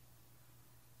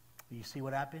 You see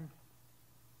what happened?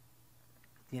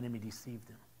 The enemy deceived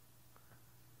him.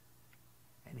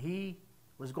 And he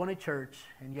was going to church,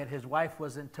 and yet his wife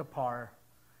wasn't to par.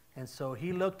 And so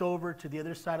he looked over to the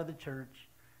other side of the church,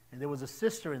 and there was a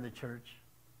sister in the church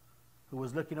who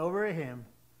was looking over at him.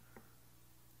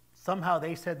 Somehow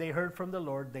they said they heard from the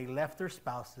Lord. They left their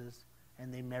spouses,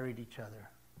 and they married each other.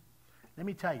 Let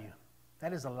me tell you,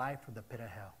 that is a lie from the pit of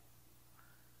hell.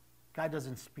 God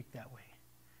doesn't speak that way.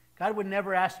 God would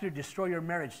never ask you to destroy your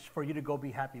marriage for you to go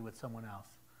be happy with someone else.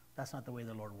 That's not the way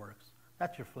the Lord works.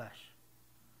 That's your flesh.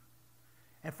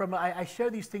 And I share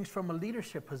these things from a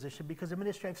leadership position because in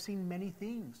ministry I've seen many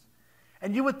things.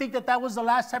 And you would think that that was the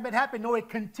last time it happened. No, it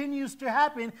continues to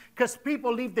happen because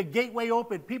people leave the gateway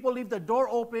open. People leave the door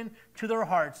open to their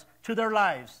hearts, to their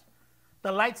lives.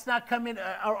 The light's not coming,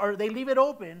 or they leave it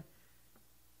open,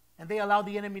 and they allow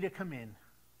the enemy to come in.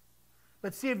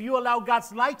 But see, if you allow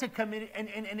God's light to come in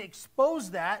and expose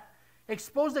that,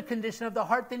 expose the condition of the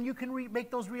heart, then you can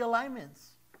make those realignments.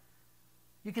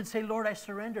 You can say, Lord, I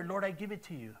surrender. Lord, I give it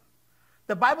to you.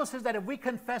 The Bible says that if we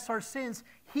confess our sins,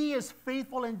 he is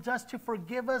faithful and just to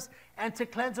forgive us and to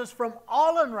cleanse us from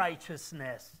all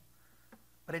unrighteousness.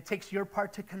 But it takes your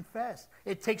part to confess.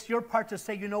 It takes your part to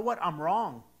say, you know what, I'm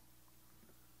wrong.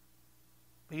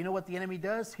 But you know what the enemy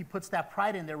does? He puts that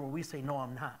pride in there where we say, no,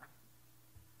 I'm not.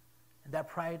 And that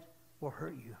pride will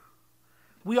hurt you.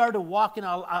 We are to walk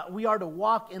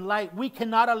in light. We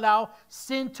cannot allow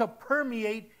sin to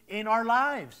permeate in our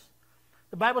lives.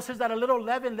 The Bible says that a little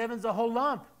leaven leavens the whole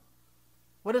lump.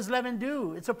 What does leaven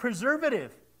do? It's a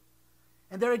preservative.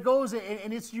 And there it goes,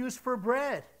 and it's used for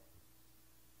bread.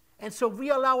 And so if we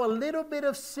allow a little bit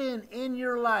of sin in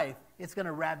your life, it's going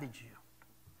to ravage you.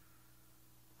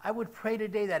 I would pray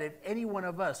today that if any one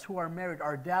of us who are married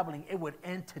are dabbling, it would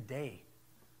end today.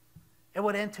 It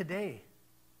would end today.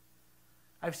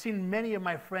 I've seen many of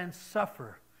my friends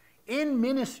suffer in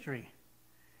ministry,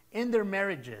 in their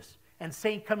marriages, and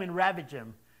Satan come and ravage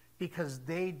them because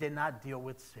they did not deal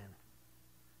with sin.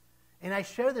 And I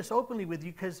share this openly with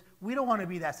you because we don't want to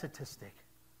be that statistic.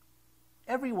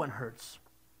 Everyone hurts.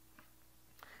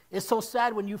 It's so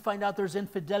sad when you find out there's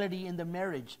infidelity in the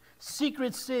marriage.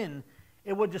 Secret sin,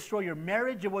 it will destroy your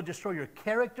marriage, it will destroy your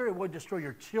character, it will destroy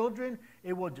your children,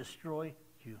 it will destroy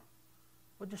you.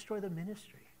 It will destroy the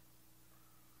ministry.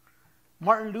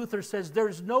 Martin Luther says,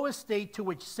 there's no estate to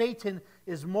which Satan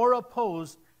is more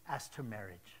opposed as to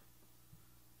marriage.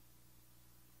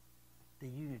 The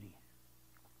unity.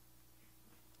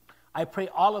 I pray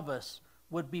all of us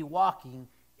would be walking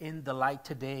in the light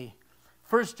today.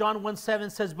 1 John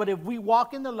 1:7 says, but if we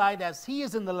walk in the light as he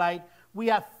is in the light, we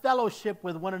have fellowship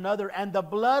with one another, and the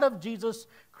blood of Jesus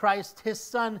Christ, his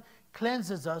Son,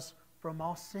 cleanses us from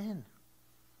all sin.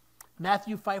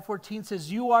 Matthew 5:14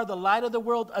 says, you are the light of the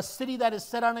world. A city that is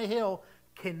set on a hill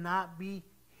cannot be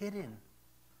hidden.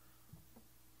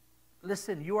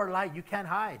 Listen, you are light. You can't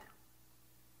hide.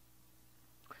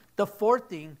 The fourth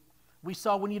thing we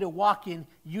saw, we need to walk in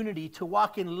unity, to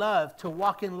walk in love, to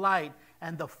walk in light.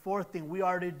 And the fourth thing we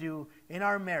are to do in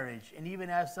our marriage, and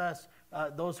even as us,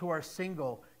 those who are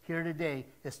single here today,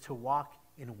 is to walk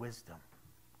in wisdom.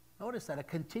 Notice that, a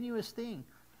continuous thing.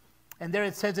 And there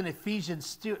it says in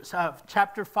Ephesians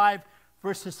chapter 5,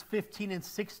 verses 15 and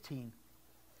 16.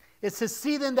 It says,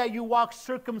 see then that you walk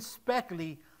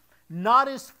circumspectly, not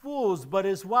as fools, but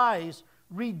as wise,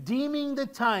 redeeming the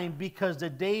time, because the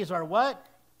days are what?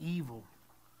 Evil.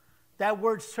 That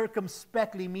word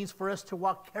circumspectly means for us to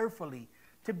walk carefully,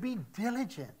 to be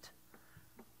diligent,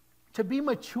 to be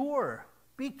mature.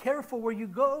 Be careful where you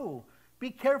go. Be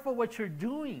careful what you're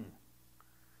doing.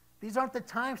 These aren't the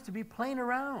times to be playing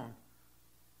around.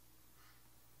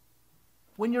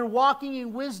 When you're walking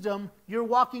in wisdom, you're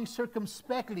walking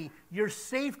circumspectly. You're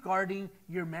safeguarding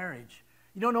your marriage.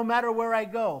 You know, no matter where I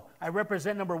go, I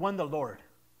represent, number one, the Lord.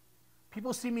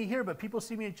 People see me here, but people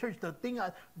see me in church.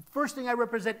 First thing I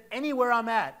represent anywhere I'm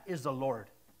at is the Lord.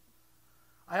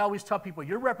 I always tell people,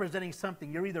 you're representing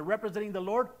something. You're either representing the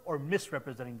Lord or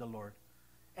misrepresenting the Lord.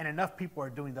 And enough people are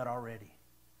doing that already.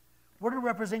 We're to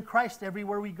represent Christ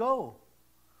everywhere we go.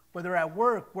 Whether at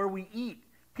work, where we eat.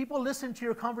 People listen to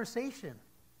your conversation.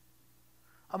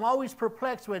 I'm always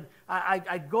perplexed when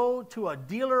I go to a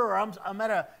dealer or I'm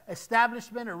at an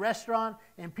establishment, a restaurant,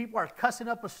 and people are cussing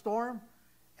up a storm.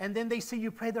 And then they see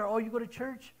you pray there. Oh, you go to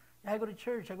church? Yeah, I go to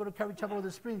church. I go to Calvary Chapel of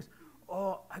the Springs.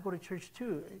 Oh, I go to church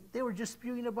too. They were just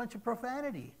spewing a bunch of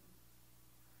profanity.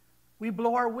 We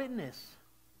blow our witness.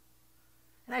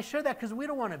 And I share that because we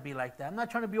don't want to be like that. I'm not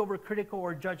trying to be overcritical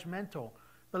or judgmental.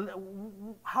 But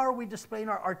how are we displaying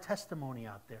our testimony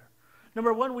out there?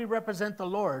 Number one, we represent the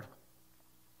Lord.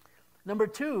 Number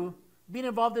two, being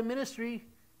involved in ministry,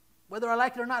 whether I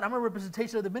like it or not, I'm a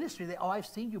representation of the ministry. Oh, I've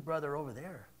seen you, brother, over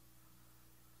there.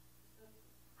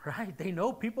 Right? They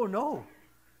know. People know.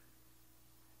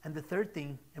 And the third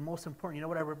thing, and most important, you know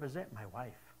what I represent? My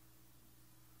wife.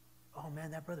 Oh,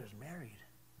 man, that brother's married.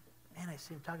 Man, I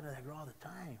see him talking to that girl all the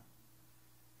time.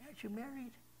 Aren't you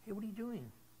married? Hey, what are you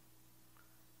doing?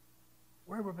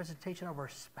 We're a representation of our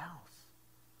spouse.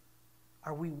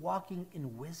 Are we walking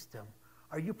in wisdom?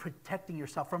 Are you protecting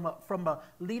yourself? From a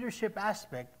leadership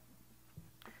aspect,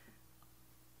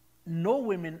 no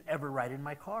women ever ride in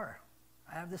my car.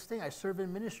 I have this thing. I serve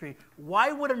in ministry.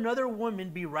 Why would another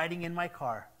woman be riding in my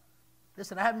car?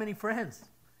 Listen, I have many friends.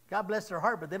 God bless their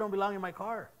heart, but they don't belong in my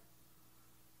car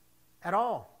at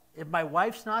all. If my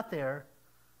wife's not there,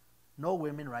 no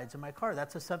women rides in my car.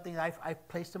 That's something I've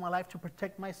placed in my life to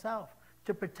protect myself,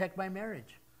 to protect my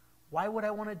marriage. Why would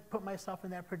I want to put myself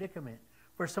in that predicament?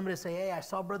 For somebody to say, hey, I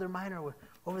saw Brother Mynor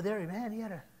over there. Man, he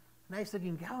had a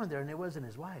nice-looking gal in there, and it wasn't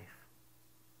his wife.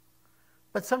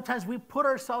 But sometimes we put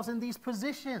ourselves in these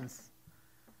positions.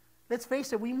 Let's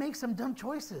face it, we make some dumb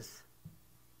choices.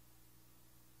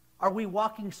 Are we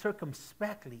walking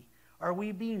circumspectly? Are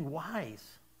we being wise?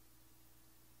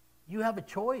 You have a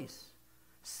choice.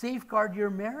 Safeguard your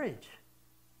marriage.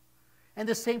 And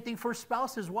the same thing for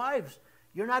spouses, wives.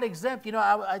 You're not exempt. You know,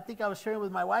 I think I was sharing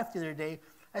with my wife the other day.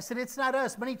 I said, it's not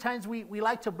us. Many times we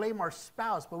like to blame our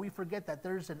spouse, but we forget that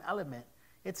there's an element.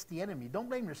 It's the enemy. Don't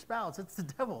blame your spouse. It's the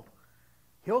devil.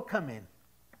 He'll come in.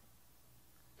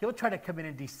 He'll try to come in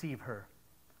and deceive her.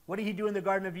 What did he do in the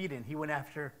Garden of Eden? He went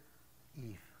after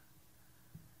Eve.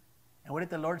 And what did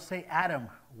the Lord say? Adam,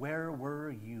 where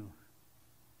were you?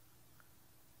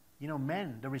 You know,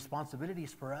 men, the responsibility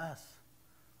is for us.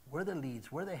 We're the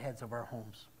leads. We're the heads of our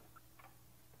homes.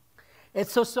 And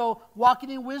so walking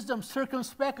in wisdom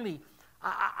circumspectly.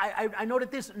 I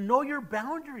noted this. Know your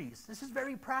boundaries. This is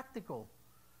very practical.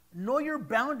 Know your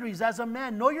boundaries as a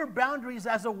man. Know your boundaries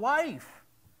as a wife.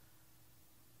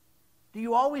 Do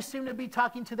you always seem to be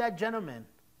talking to that gentleman?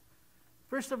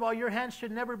 First of all, your hands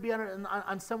should never be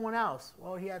on someone else.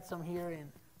 Well, he had some here. And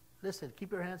listen,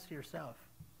 keep your hands to yourself.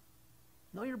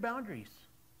 Know your boundaries.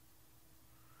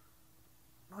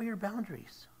 Know your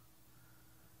boundaries.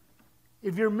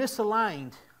 If you're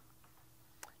misaligned,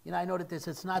 you know, I noted this,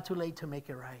 it's not too late to make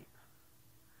it right.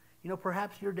 You know,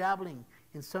 perhaps you're dabbling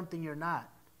in something you're not.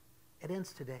 It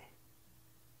ends today.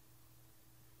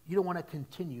 You don't want to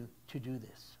continue to do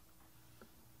this.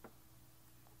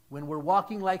 When we're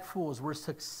walking like fools,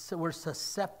 we're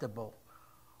susceptible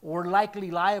or likely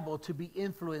liable to be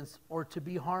influenced or to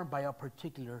be harmed by a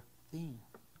particular thing.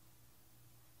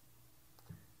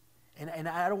 And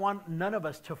I don't want none of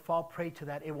us to fall prey to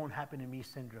that it won't happen to me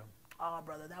syndrome. Oh,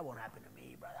 brother, that won't happen to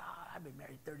me, brother. Oh, I've been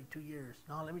married 32 years.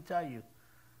 No, let me tell you,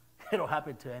 it'll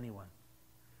happen to anyone.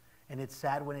 And it's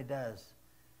sad when it does.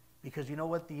 Because you know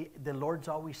what? The Lord's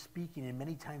always speaking, and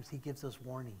many times he gives us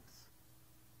warnings.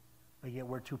 But yet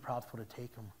we're too proudful to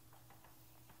take them.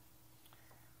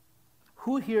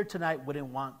 Who here tonight wouldn't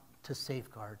want to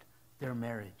safeguard their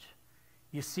marriage?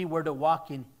 You see, we're to walk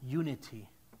in unity,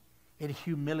 in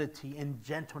humility, in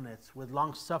gentleness, with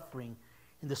long-suffering,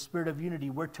 in the spirit of unity.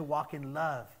 We're to walk in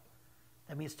love.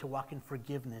 That means to walk in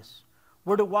forgiveness.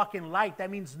 We're to walk in light.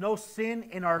 That means no sin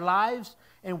in our lives.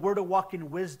 And we're to walk in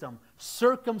wisdom,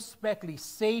 circumspectly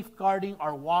safeguarding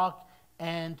our walk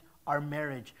and our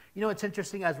marriage. You know, it's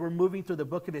interesting as we're moving through the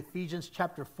book of Ephesians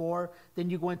chapter 4, then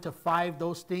you go into 5,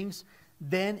 those things.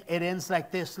 Then it ends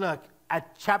like this. Look,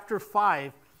 at chapter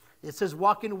 5, it says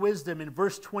walk in wisdom in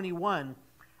verse 21.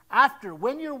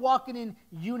 When you're walking in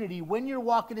unity, when you're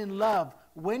walking in love,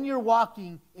 when you're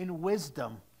walking in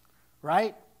wisdom,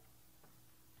 right?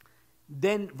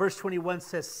 Then verse 21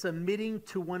 says, submitting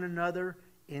to one another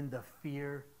in the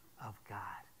fear of God.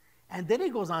 And then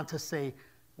it goes on to say,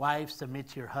 wives, submit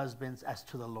to your husbands as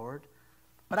to the Lord.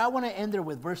 But I want to end there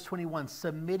with verse 21,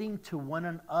 submitting to one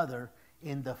another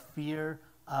in the fear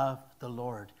of the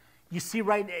Lord. You see,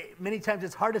 right, many times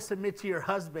it's hard to submit to your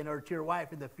husband or to your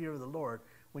wife in the fear of the Lord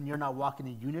when you're not walking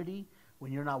in unity,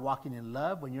 when you're not walking in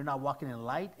love, when you're not walking in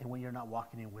light, and when you're not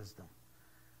walking in wisdom.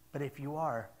 But if you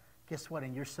are, guess what?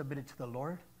 And you're submitted to the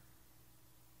Lord,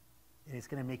 and it's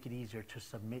going to make it easier to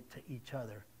submit to each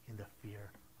other in the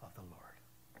fear of the Lord.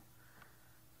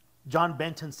 John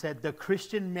Benton said, the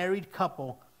Christian married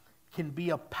couple can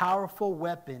be a powerful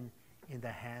weapon in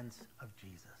the hands of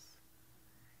Jesus.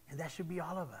 And that should be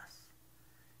all of us.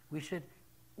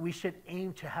 We should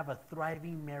aim to have a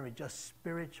thriving marriage, a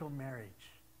spiritual marriage,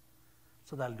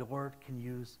 so that the Lord can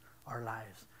use our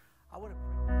lives. I want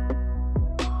to pray.